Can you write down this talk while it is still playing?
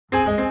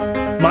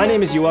My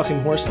name is Joachim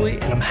Horsley,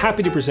 and I'm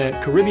happy to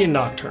present Caribbean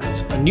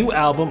Nocturnes, a new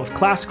album of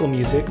classical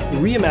music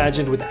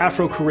reimagined with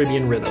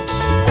Afro-Caribbean rhythms.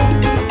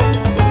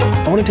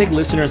 I want to take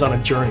listeners on a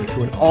journey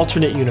through an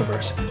alternate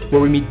universe where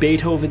we meet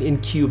Beethoven in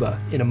Cuba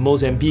in a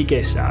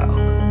Mozambique style,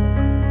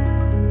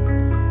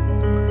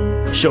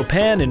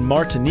 Chopin in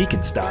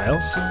Martinican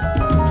styles,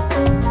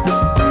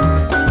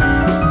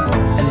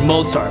 and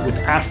Mozart with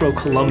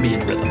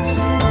Afro-Colombian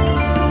rhythms.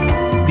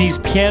 These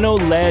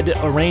piano-led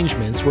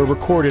arrangements were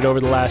recorded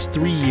over the last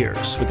 3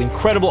 years with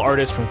incredible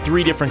artists from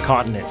 3 different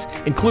continents,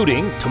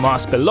 including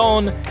Tomás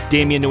Pelón,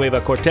 Damian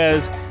Nueva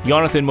Cortez,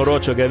 Jonathan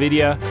Morocho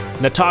Gaviria,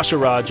 Natasha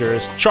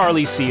Rogers,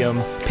 Charlie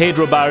Siem,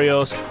 Pedro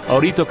Barrios,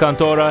 Aurito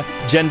Cantora,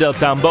 Jendel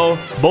Tambo,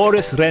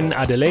 Boris Ren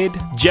Adelaide,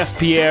 Jeff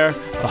Pierre,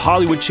 the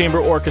Hollywood Chamber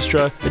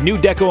Orchestra, the New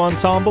Deco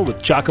Ensemble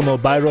with Giacomo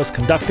Bairos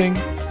conducting,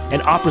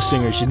 and opera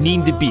singer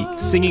Janine Debie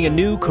singing a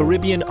new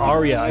Caribbean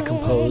aria I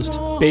composed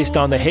based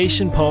on the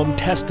Haitian poem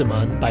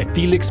Testament by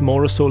Félix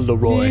Morisot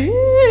Leroy.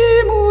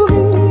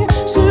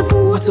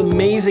 What's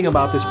amazing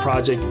about this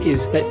project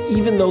is that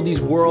even though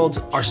these worlds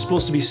are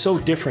supposed to be so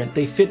different,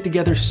 they fit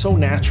together so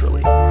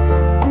naturally.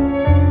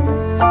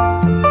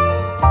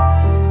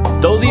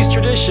 Though these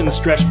traditions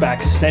stretch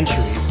back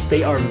centuries,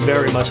 they are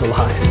very much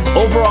alive.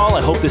 Overall,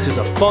 I hope this is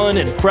a fun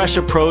and fresh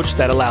approach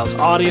that allows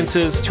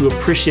audiences to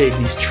appreciate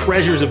these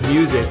treasures of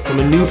music from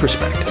a new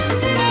perspective.